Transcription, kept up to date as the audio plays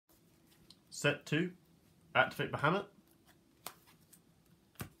Set 2, activate Bahamut.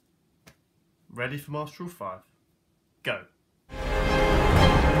 Ready for Master Rule 5. Go.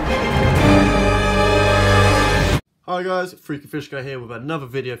 Hi guys, Freaky Fish Guy here with another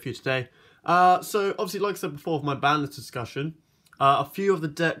video for you today. So obviously, like I said before, with my ban list discussion, a few of the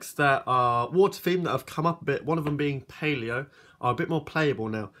decks that are water themed that have come up a bit, one of them being Paleo, are a bit more playable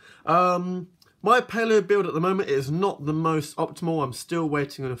now. My Paleo build at the moment is not the most optimal. I'm still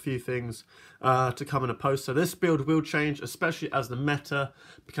waiting on a few things to come in a post. So this build will change, especially as the meta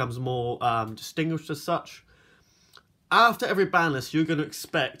becomes more distinguished as such. After every ban list, you're going to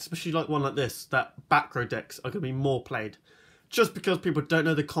expect, especially like one like this, that back row decks are going to be more played. Just because people don't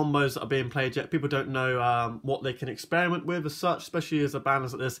know the combos that are being played yet. People don't know what they can experiment with as such, especially as a ban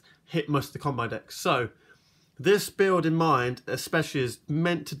list like this hit most of the combo decks. So this build in mind, especially, is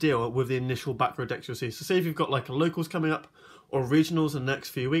meant to deal with the initial back row decks you'll see. So say if you've got like locals coming up or regionals in the next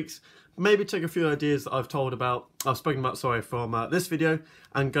few weeks, maybe take a few ideas that I've spoken about, from this video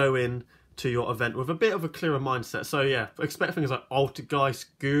and go in to your event with a bit of a clearer mindset. So yeah, expect things like Altergeist,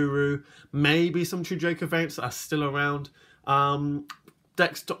 Guru, maybe some True Joker variants that are still around.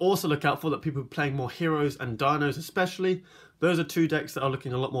 Decks to also look out for that people are playing more heroes and dinos especially. Those are two decks that are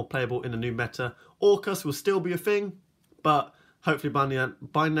looking a lot more playable in the new meta. Orcus will still be a thing, but hopefully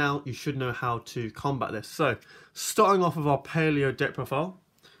by now you should know how to combat this. So starting off with our Paleo deck profile,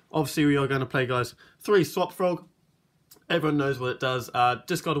 obviously we are going to play, guys, 3 Swap Frog. Everyone knows what it does.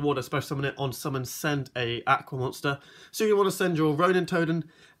 Discard a water, special summon it. On summon, send a Aqua monster. So you want to send your Ronin Totem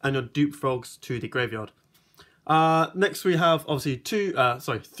and your Dupe Frogs to the graveyard. Next we have obviously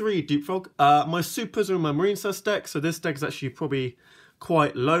 3 Dupe Frog. My supers are in my Marine Cess deck, so this deck is actually probably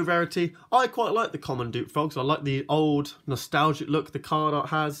quite low rarity. I quite like the common Dupe Frogs. I like the old nostalgic look the card art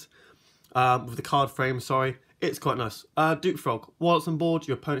has, with the card frame, sorry. It's quite nice. Dupe Frog. While it's on board,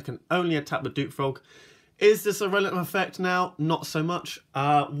 your opponent can only attack the Dupe Frog. Is this a relative effect now? Not so much.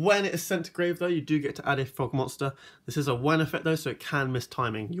 When it is sent to grave though, you do get to add a frog monster. This is a when effect though, so it can miss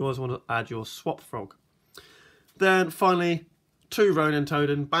timing. You always want to add your Swap Frog. Then finally, 2 Ronin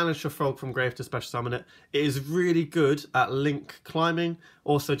Totem, banish your frog from grave to special summon it. It is really good at link climbing,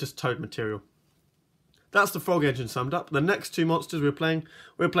 also just toad material. That's the frog engine summed up. The next 2 monsters we're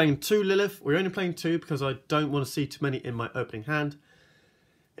playing 2 Lilith. We're only playing 2 because I don't want to see too many in my opening hand.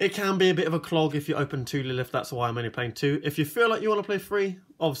 It can be a bit of a clog if you open 2 Lilith, that's why I'm only playing 2. If you feel like you want to play 3,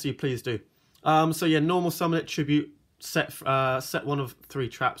 obviously please do. So yeah, normal summon it, tribute, set one of 3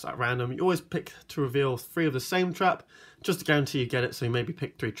 traps at random. You always pick to reveal 3 of the same trap, just to guarantee you get it, so you maybe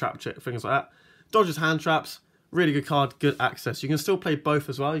pick 3 trap things like that. Dodges hand traps, really good card, good access. You can still play both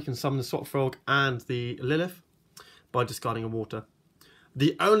as well. You can summon the Swap Frog and the Lilith by discarding a water.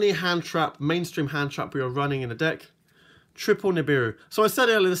 The only hand trap, mainstream hand trap we are running in the deck, Triple Nibiru. So I said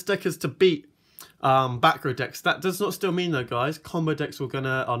earlier this deck is to beat back row decks. That does not still mean though, guys, combo decks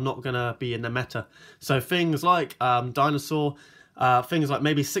are not gonna be in the meta. So things like Dinosaur, things like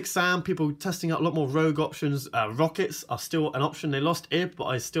maybe 6 Sam, people testing out a lot more rogue options. Rockets are still an option. They lost Ib, but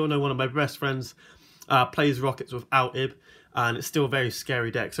I still know one of my best friends plays Rockets without Ib, and it's still a very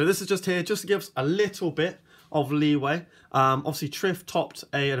scary deck. So this is just here just to give us a little bit of leeway. Obviously Triff topped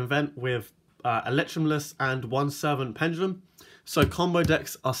an event with Electrumless and 1 Servant Pendulum, so combo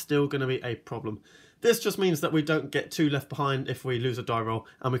decks are still going to be a problem. This just means that we don't get too left behind if we lose a die roll,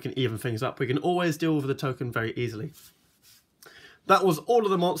 and we can even things up. We can always deal with the token very easily. That was all of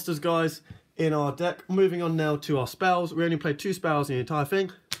the monsters, guys, in our deck. Moving on now to our spells. We only played 2 spells in the entire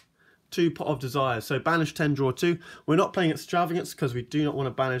thing. 2 Pot of Desires, so banish 10, draw 2. We're not playing Extravagance because we do not want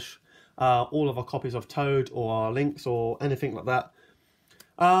to banish all of our copies of Toad or our Lynx or anything like that.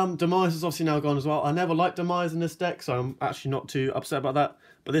 Demise is obviously now gone as well. I never liked Demise in this deck, so I'm actually not too upset about that.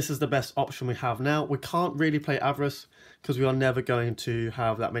 But this is the best option we have now. We can't really play Avarice because we are never going to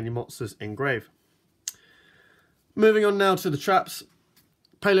have that many monsters in grave. Moving on now to the traps.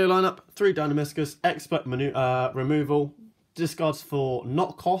 Paleo lineup, 3 Dynamiscus, Expert removal, discards for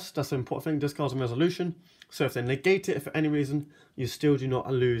not cost, that's an important thing, discards on resolution. So if they negate it for any reason, you still do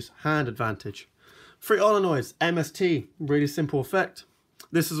not lose hand advantage. 3 Oranoids, MST, really simple effect.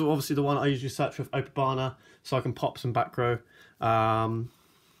 This is obviously the one I usually search with Opibana, so I can pop some back row.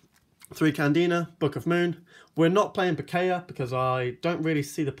 3 Candina, Book of Moon. We're not playing Pakea because I don't really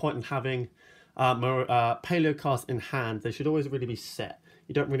see the point in having Paleo cards in hand. They should always really be set.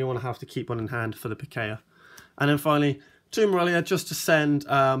 You don't really want to have to keep one in hand for the Pakea. And then finally, 2 Morelia, just to send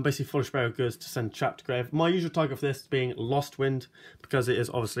basically Foolish Bearer of Goods to send trap to grave. My usual target for this being Lost Wind because it is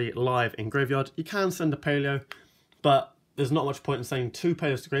obviously live in graveyard. You can send a Paleo, but there's not much point in sending 2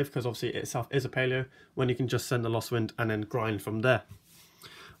 Paleos to grave because obviously it itself is a Paleo when you can just send the Lost Wind and then grind from there.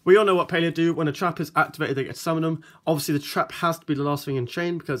 We all know what Paleo do. When a trap is activated, they get to summon them. Obviously, the trap has to be the last thing in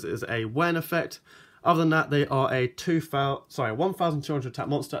chain because it is a when effect. Other than that, they are a 1,200 attack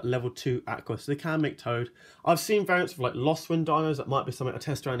monster, level 2 aqua, so they can make Toad. I've seen variants of like Lost Wind dinos that might be something to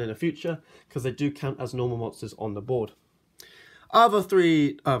test around in the future because they do count as normal monsters on the board. Other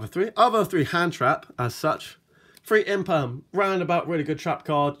three hand trap as such. 3 Imperm, roundabout, really good trap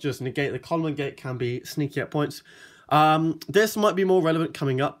card. Just negate the common gate, can be sneaky at points. This might be more relevant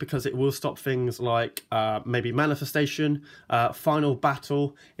coming up because it will stop things like maybe manifestation, final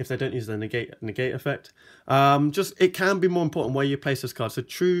battle if they don't use the negate effect. It can be more important where you place this card. So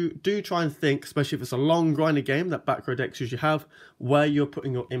do try and think, especially if it's a long grinding game that back row decks usually have, where you're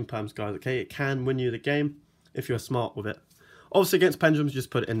putting your imperms, guys. Okay, it can win you the game if you're smart with it. Obviously against pendulums, just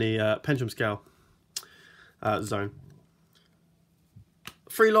put it in the pendulum scale zone.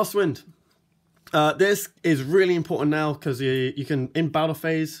 3 Lost Wind. This is really important now because you can, in battle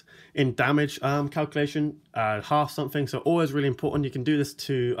phase, in damage calculation, half something, so always really important. You can do this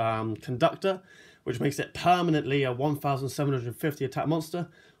to Conductor, which makes it permanently a 1,750 attack monster,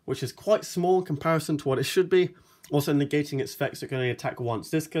 which is quite small in comparison to what it should be. Also negating its effects, it can only attack once.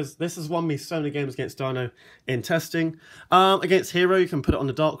 This has won me so many games against Dino in testing. Against Hero, you can put it on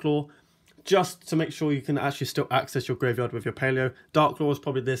the Dark Claw, just to make sure you can actually still access your graveyard with your Paleo. Dark Claw is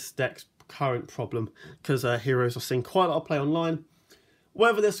probably this deck's current problem because heroes are seeing quite a lot of play online.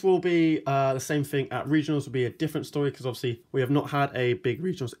 Whether this will be the same thing at regionals will be a different story because obviously we have not had a big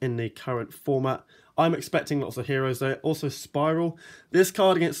regionals in the current format. I'm expecting lots of heroes though. Also Spiral. This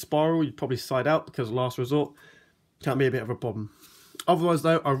card against Spiral you'd probably side out because Last Resort can be a bit of a problem. Otherwise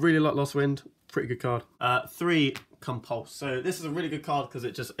though, I really like Lost Wind. Pretty good card. 3 Compulse. So this is a really good card because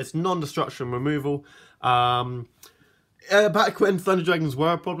it's non-destruction removal. Back when Thunder Dragons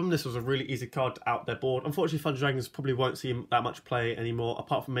were a problem, this was a really easy card to out their board. Unfortunately, Thunder Dragons probably won't see that much play anymore,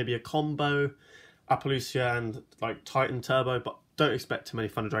 apart from maybe a combo, Appaloosa and like Titan Turbo, but don't expect too many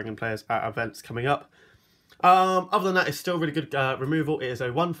Thunder Dragon players at events coming up. Other than that, it's still really good removal. It is a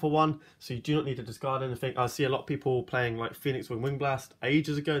 1-for-1, so you do not need to discard anything. I see a lot of people playing like Phoenix Wing Blast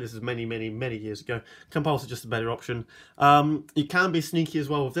ages ago. This is many years ago. Compulse is just a better option. You can be sneaky as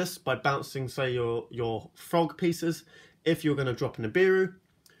well with this by bouncing, say, your frog pieces if you're going to drop an Nibiru.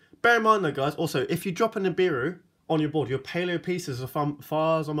 Bear in mind though, guys, also, if you drop a Nibiru on your board, your Paleo pieces, as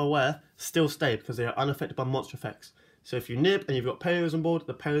far as I'm aware, still stay because they are unaffected by monster effects. So if you nib and you've got Paleos on board,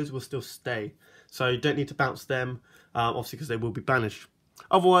 the Paleos will still stay. So you don't need to bounce them, obviously, because they will be banished.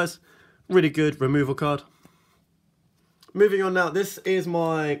 Otherwise, really good removal card. Moving on now, this is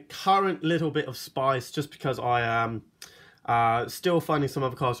my current little bit of spice, just because I am still finding some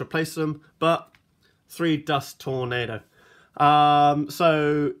other cards to replace them, but 3 Dust Tornado.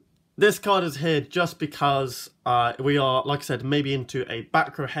 So this card is here just because we are, like I said, maybe into a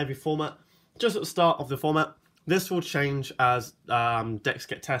back row heavy format, just at the start of the format. This will change as decks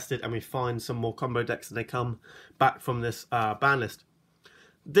get tested and we find some more combo decks and they come back from this ban list.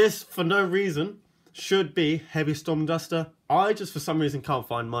 This, for no reason, should be Heavy Storm Duster. I just, for some reason, can't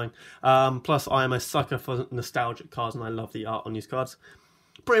find mine. Plus, I am a sucker for nostalgic cards and I love the art on these cards.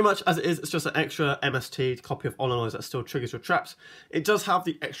 Pretty much as it is, it's just an extra MST copy of All-in-Ones that still triggers your traps. It does have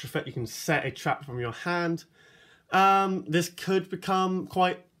the extra effect you can set a trap from your hand. This could become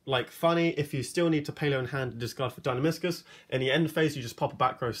quite funny if you still need to Paleo in hand to discard for Dynamiscus. In the end phase, you just pop a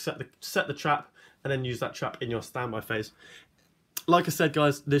back row, set the trap, and then use that trap in your standby phase. Like I said,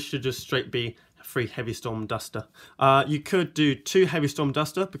 guys, this should just straight be 3 Heavy Storm Duster. You could do 2 Heavy Storm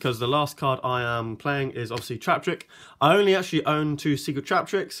Duster because the last card I am playing is obviously Trap Trick. I only actually own 2 Secret Trap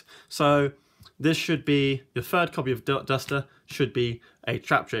Tricks, so this should be your 3rd copy of Duster, should be a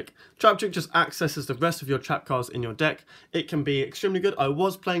Trap Trick. Trap Trick just accesses the rest of your trap cards in your deck. It can be extremely good. I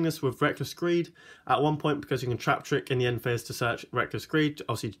was playing this with Reckless Greed at one point because you can Trap Trick in the end phase to search Reckless Greed,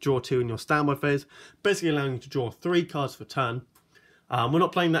 obviously to draw 2 in your standby phase, basically allowing you to draw 3 cards per turn. We're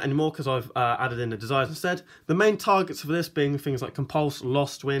not playing that anymore because I've added in the Desires instead. The main targets for this being things like Compulse,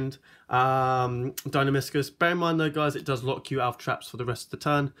 Lost Wind, Dynamiscus. Bear in mind though, guys, it does lock you out of traps for the rest of the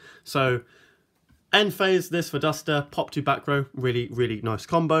turn. So end phase, this for Duster, pop 2 back row, really nice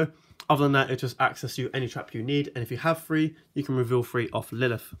combo. Other than that, it just accesses you any trap you need, and if you have 3, you can reveal 3 off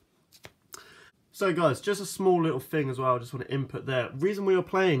Lilith. So guys, just a small little thing as well, I just want to input there. Reason we are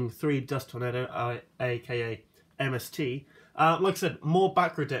playing 3 Dust Tornado, aka MST, like I said, more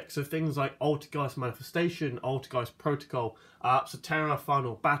back row decks, so things like Altergeist Manifestation, Altergeist Protocol, Soterra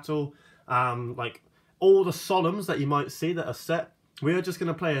Final Battle, like all the Solemns that you might see that are set. We are just going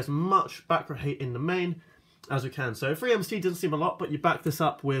to play as much back row hate in the main as we can. So 3 MST doesn't seem a lot, but you back this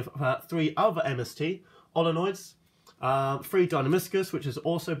up with 3 other MST, Olenoids, 3 Dynamiscus, which is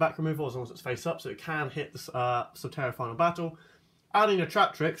also back removal as long as it's face up, so it can hit the Subterra Final Battle. Adding your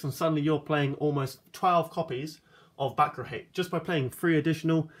trap tricks, and suddenly you're playing almost 12 copies of back row hate just by playing 3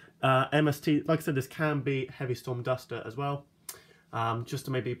 additional MST. Like I said, this can be Heavy Storm Duster as well, just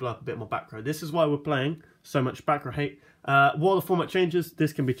to maybe blow up a bit more back row. This is why we're playing so much back row hate. While the format changes,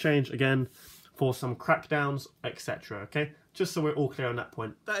 this can be changed again for some crackdowns, etc. Okay, just so we're all clear on that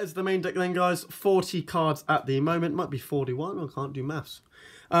point. That is the main deck then, guys. 40 cards at the moment, might be 41. I can't do maths.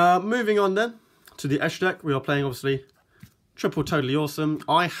 Moving on then to the extra deck, we are playing obviously triple Totally Awesome.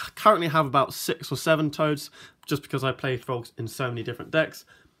 I currently have about 6 or 7 Toads, just because I play frogs in so many different decks.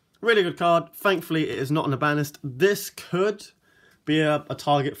 Really good card. Thankfully, it is not on the ban list. This could be a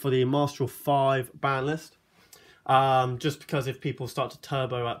target for the Master of 5 ban list. Just because if people start to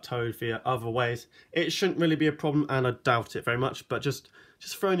turbo out Toad via other ways, it shouldn't really be a problem, and I doubt it very much. But just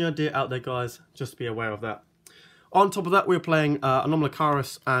throwing the idea out there, guys. Just be aware of that. On top of that, we're playing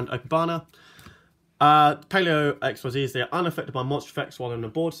Anomalocaris and Okubana. Paleo XYZs, they are unaffected by monster effects while on the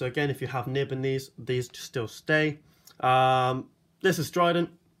board. So again, if you have nib in these still stay. This is Strident.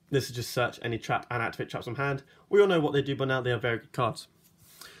 This is just search any trap and activate traps on hand. We all know what they do by now. They are very good cards.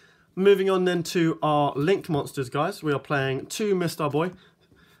 Moving on then to our Link monsters, guys. We are playing 2 Mr. Boy.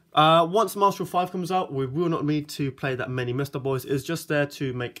 Once Master of 5 comes out, we will not need to play that many Mr. Boys. It's just there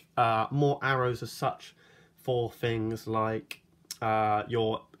to make more arrows as such for things like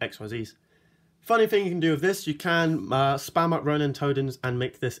your XYZs. Funny thing you can do with this, you can spam up Ronin Toadins and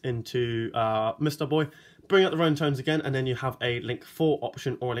make this into Mr. Boy. Bring out the Ronin Toadins again, and then you have a Link 4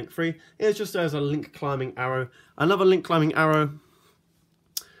 option or a Link 3. It's just there's a Link Climbing Arrow. Another Link Climbing Arrow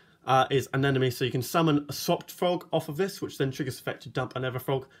is an enemy, so you can summon a swapped frog off of this, which then triggers effect to dump another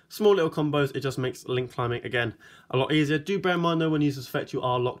frog. Small little combos, it just makes Link Climbing again a lot easier. Do bear in mind though, when you use this effect, you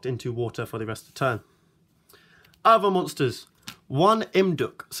are locked into water for the rest of the turn. Other monsters. 1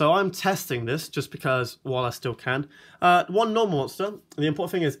 Imduk. So I'm testing this just because while I still can. 1 normal monster. The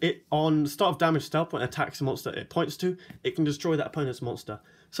important thing is it on start of damage stealth when it attacks a monster it points to, it can destroy that opponent's monster.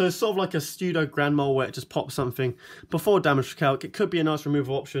 So it's sort of like a pseudo Grand Mole where it just pops something before damage calc. It could be a nice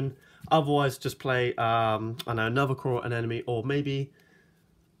removal option. Otherwise, just play I don't know, another Crawl, an enemy, or maybe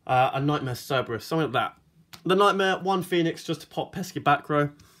a Nightmare Cerberus, something like that. The Nightmare, 1 Phoenix just to pop pesky back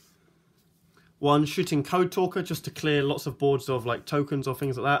row. 1 Shooting Code Talker just to clear lots of boards of like tokens or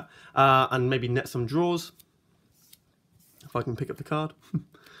things like that, and maybe net some draws. If I can pick up the card.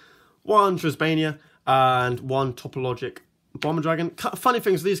 1 Trisbania and 1 Topologic Bomber Dragon. Funny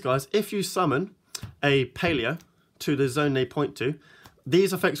things with these guys, if you summon a Paleo to the zone they point to,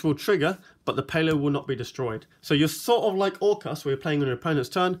 these effects will trigger, but the Paleo will not be destroyed. So you're sort of like Orcus, where you're playing on your opponent's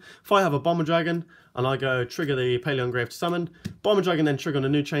turn. If I have a Bomber Dragon, and I go trigger the Paleo Engrave to summon, Bomber Dragon then trigger on a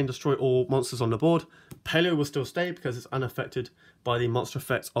new chain, destroy all monsters on the board. Paleo will still stay because it's unaffected by the monster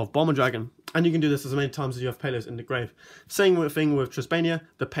effects of Bomber Dragon. And you can do this as many times as you have Paleos in the grave. Same thing with Trisbania,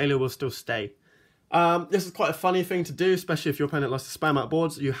 the Paleo will still stay. This is quite a funny thing to do, especially if your opponent likes to spam out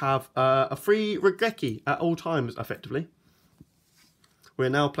boards. You have a free Regeki at all times, effectively. We're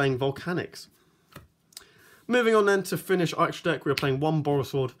now playing Volcanics. Moving on then to finish our extra deck, we're playing 1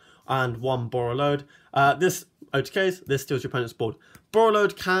 Borosword and 1 Borreload. This OTKs, this steals your opponent's board.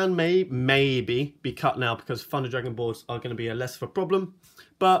 Borreload can maybe be cut now because Thunder Dragon boards are going to be a less of a problem,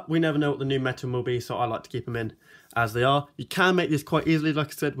 but we never know what the new meta will be, so I like to keep them in as they are. You can make this quite easily, like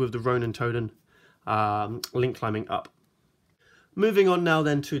I said, with the Ronin Toadin Link Climbing up. Moving on now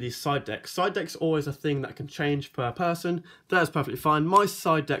then to the side deck. Side deck's always a thing that can change per person. That is perfectly fine. My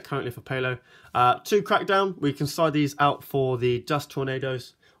side deck currently for Paleo, 2 Crackdown. We can side these out for the Dust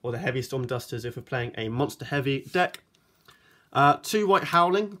Tornadoes or the Heavy Storm Dusters if we're playing a monster heavy deck. 2 White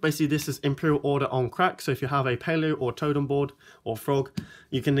Howling. Basically this is Imperial Order on crack. So if you have a Paleo or Toad on board or Frog,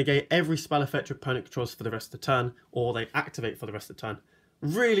 you can negate every spell effect your opponent controls for the rest of the turn, or they activate for the rest of the turn.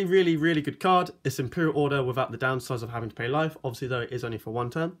 Really, really, really good card. It's Imperial Order without the downsides of having to pay life. Obviously, though, it is only for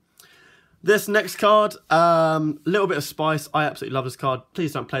 1 turn. This next card, little bit of spice. I absolutely love this card.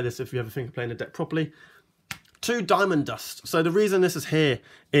 Please don't play this if you ever think of playing a deck properly. 2 Diamond Dust. So the reason this is here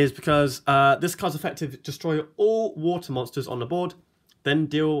is because this card's effective. Destroy all water monsters on the board. Then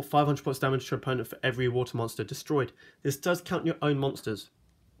deal 500 points damage to your opponent for every water monster destroyed. This does count your own monsters.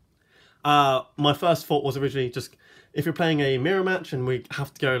 My first thought was originally just, if you're playing a mirror match and we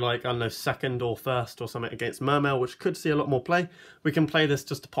have to go like, I don't know, 2nd or 1st or something against Mermail, which could see a lot more play, we can play this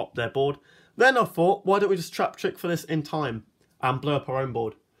just to pop their board. Then I thought, why don't we just trap trick for this in time and blow up our own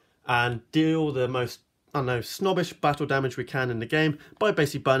board and deal the most, I don't know, snobbish battle damage we can in the game by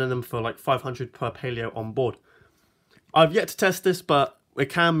basically burning them for like 500 per Paleo on board. I've yet to test this, but it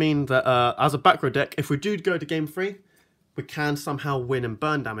can mean that as a back row deck, if we do go to game 3 we can somehow win and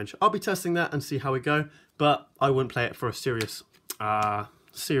burn damage. I'll be testing that and see how we go, but I wouldn't play it for a serious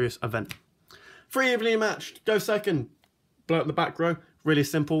event. 3 evenly matched, go second, blow up the back row, really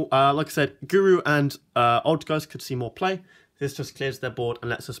simple. Like I said, Guru and Old guys could see more play. This just clears their board and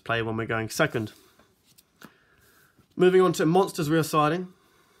lets us play when we're going second. Moving on to monsters we are siding.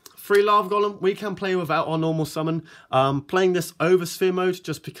 3 Lava Golem, we can play without our normal summon. Playing this over sphere mode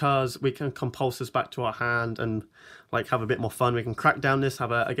just because we can compulse this back to our hand and like have a bit more fun. We can crack down this,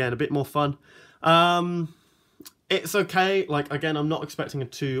 have again a bit more fun. It's okay. Like again, I'm not expecting a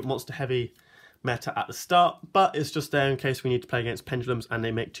too monster heavy meta at the start, but it's just there in case we need to play against pendulums and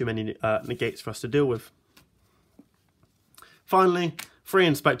they make too many negates for us to deal with. Finally, 3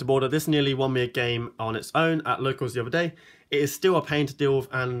 Inspector Border. This nearly won me a game on its own at locals the other day. It is still a pain to deal with,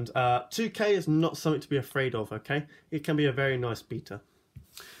 and 2k is not something to be afraid of, okay? It can be a very nice beater.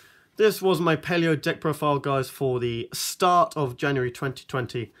 This was my Paleo deck profile, guys, for the start of January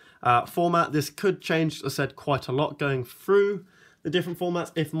 2020 format. This could change, as I said, quite a lot going through the different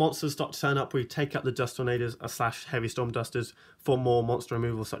formats. If monsters start to turn up, we take out the Dust Tornadoes / Heavy Storm Dusters for more monster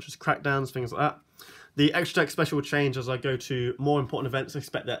removal, such as crackdowns, things like that. The extra deck special will change as I go to more important events. I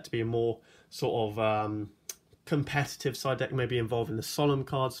expect that to be a more sort of competitive side deck, maybe involving the Solemn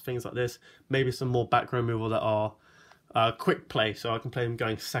cards, things like this. Maybe some more back row removal that are quick play, so I can play them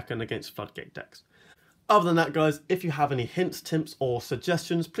going second against Floodgate decks. Other than that, guys, if you have any hints, tips, or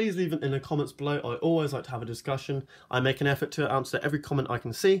suggestions, please leave them in the comments below. I always like to have a discussion. I make an effort to answer every comment I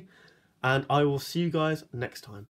can see, and I will see you guys next time.